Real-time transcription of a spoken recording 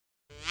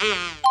Big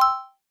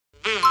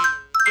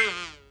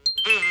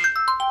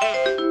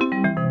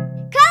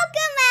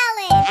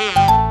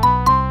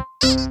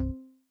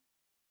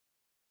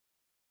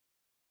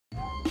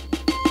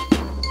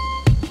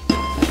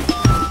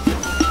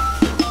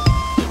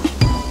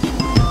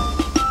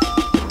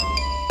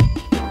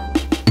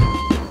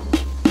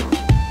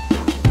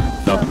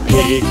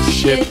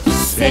ships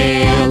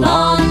sail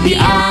on the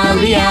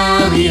alley,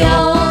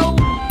 alley-o,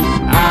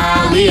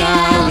 alley,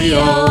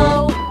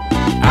 alley-o,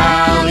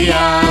 alley,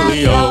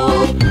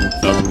 alley-o.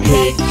 The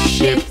big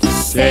ships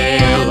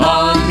sail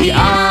on the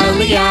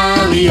alley,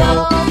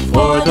 alley-o,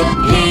 for the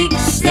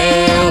pigs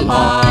sail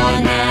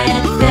on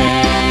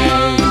adventure.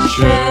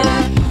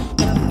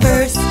 The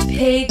first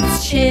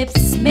pig's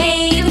ships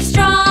made of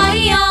straw,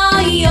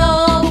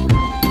 E-I-E-O,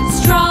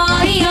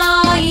 straw,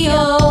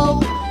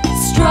 E-I-E-O,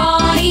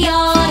 straw,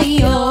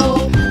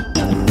 E-I-E-O.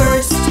 The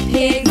first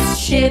pig's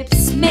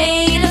ships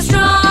made of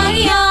straw,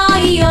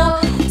 E-I-E-O,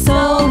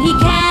 so he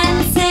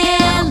can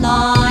sail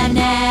on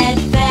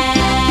adventure.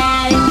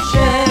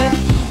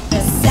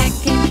 The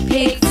second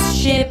pig's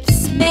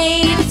ships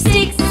made of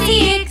sticks,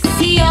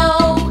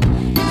 E-I-E-O,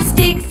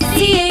 sticks,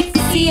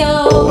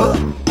 E-I-E-O,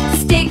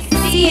 sticks,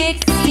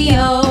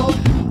 E-I-E-O.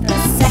 The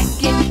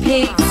second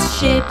pig's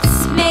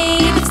ships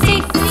made of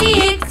sticks,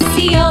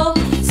 E-I-E-O,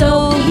 so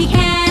he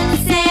can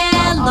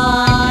sail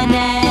on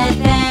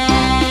adventure.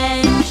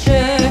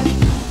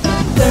 The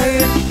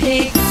third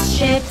pig's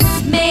ships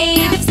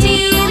made of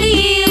steel,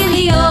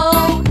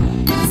 E-I-E-O,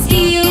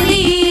 steel,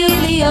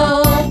 E-I-E-O,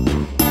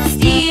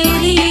 steel,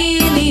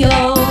 E-I-E-O.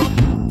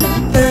 The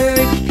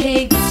third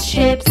pig's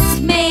ships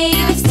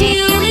made of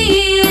steel,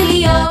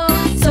 E-I-E-O,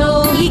 so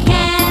he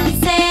can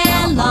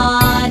sail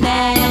on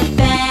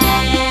adventure.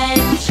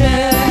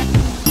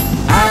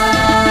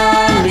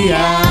 Alley,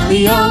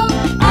 alley-o,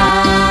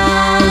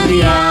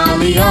 alley,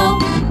 alley-o,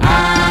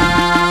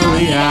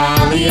 alley,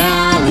 alley,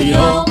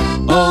 alley-o,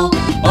 oh,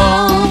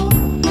 oh.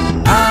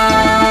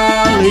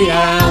 Alley,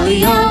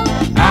 alley-o,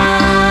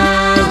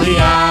 alley,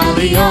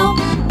 alley-o,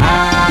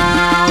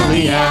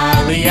 alley,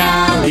 alley,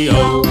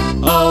 alley-o,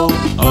 oh,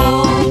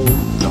 oh.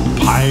 The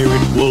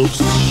pirate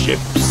wolf's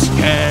ship's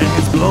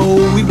cannons blow,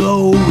 we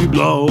blow, we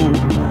blow.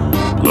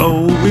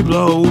 Blow, we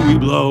blow, we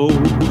blow.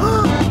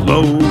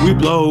 Blow, we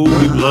blow,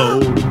 we blow.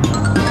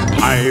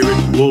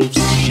 Pirate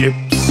wolf's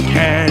ship's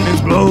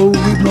cannons blow,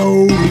 we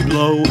blow, we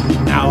blow.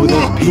 Now the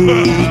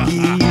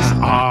piggies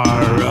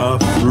are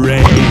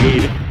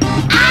afraid.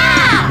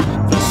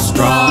 The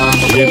straw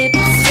ship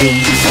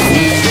sinks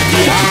in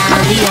the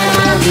alley,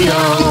 alley-o,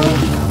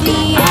 the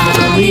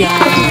alley,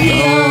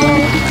 alley-o,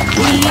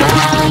 the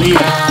alley,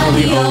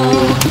 alley-o.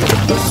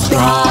 The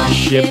straw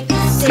ship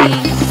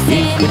sinks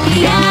in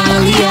the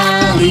alley,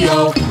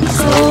 alley-o,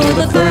 so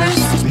the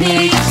first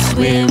pig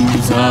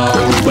swims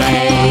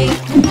away.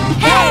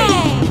 Hey!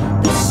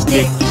 The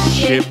stick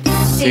ship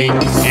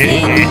sinks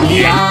in the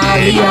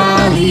alley,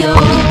 alley-o,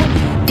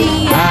 the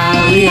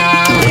alley,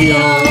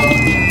 alley-o,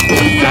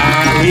 the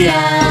alley,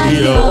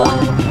 alley-o.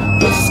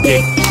 The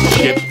stick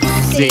ship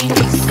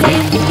sinks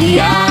in the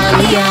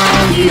alley,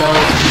 alley-o,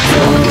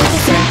 so the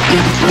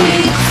second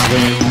pig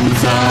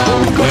swims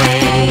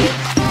away.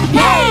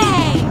 Hey!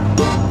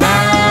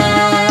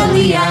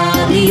 Alley,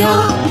 alley-o,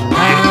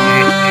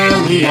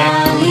 alley,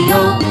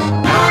 alley-o,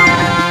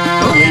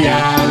 alley,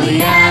 alley,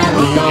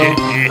 alley-o,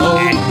 oh,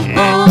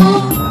 oh.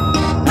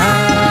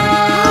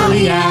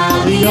 Alley,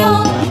 alley-o,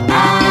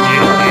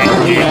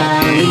 alley,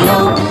 alley-o,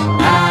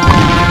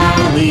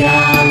 alley,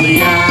 alley,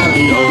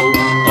 alley-o,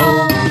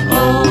 oh,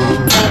 oh.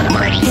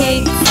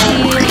 Pig's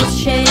steel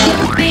ship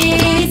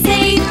is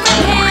safe from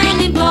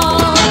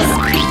cannonballs,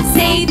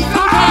 safe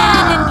from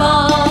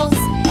cannonballs,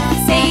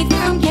 safe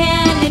from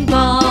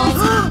cannonballs.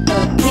 The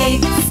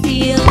pig's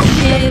steel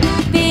ship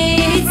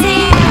is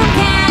safe from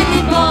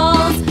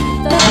cannonballs.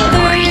 The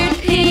third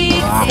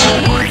pig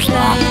saves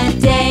the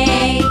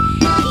day.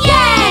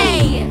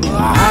 Yay!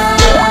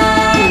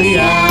 Alley,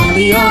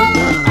 alley-o,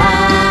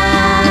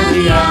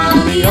 alley,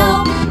 alley-o,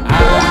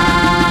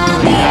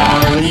 alley,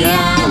 alley,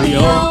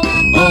 alley-o,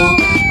 oh,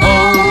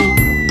 oh.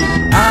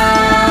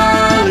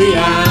 Alley,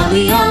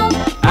 alley-o,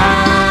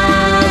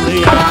 alley,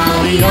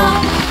 alley-o,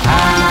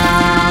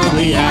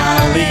 alley,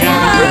 alley,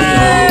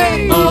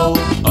 alley-o, oh,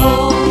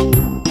 oh.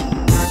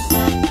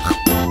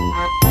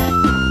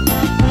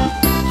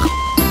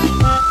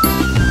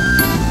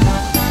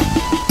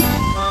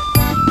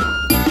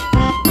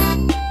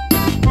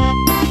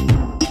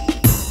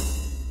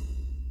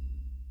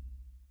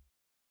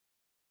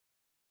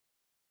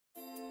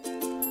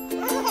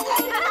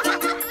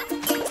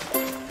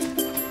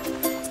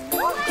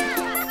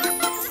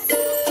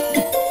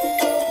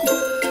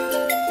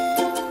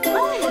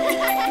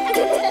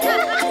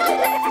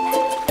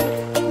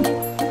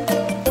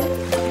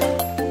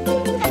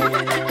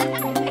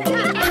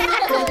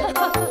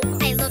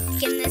 I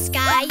look in the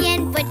sky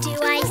and what do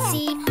I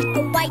see?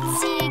 A white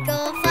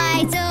seagull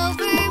flies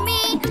over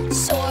me,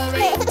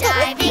 soaring,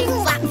 diving,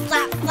 flap,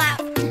 flap, flap,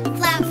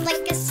 flap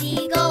like a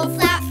seagull,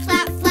 flap,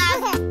 flap,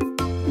 flap.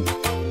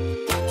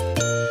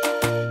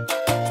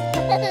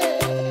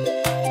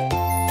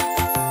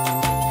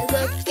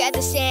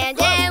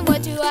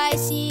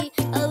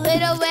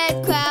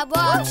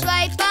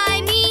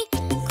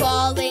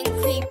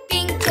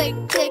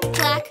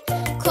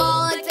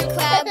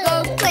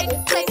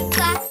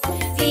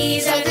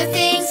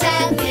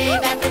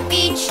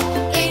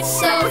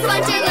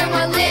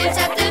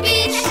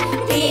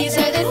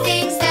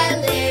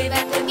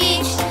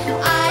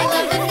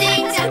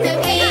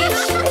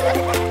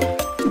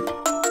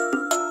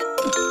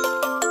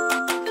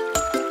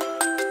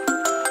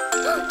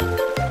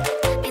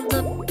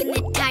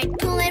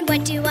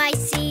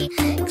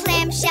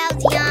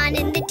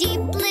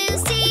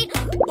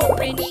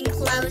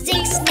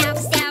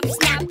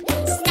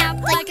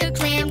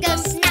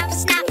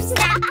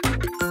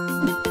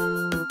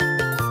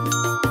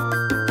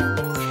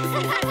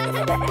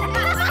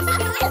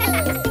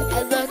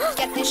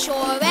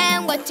 shore,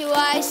 and what do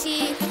I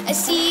see? A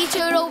sea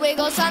turtle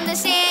wiggles on the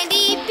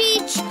sandy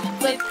beach.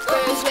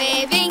 Flippers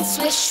waving,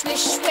 swish,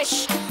 swish,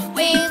 swish.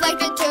 Wave like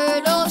the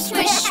turtle,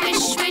 swish,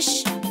 swish,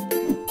 swish.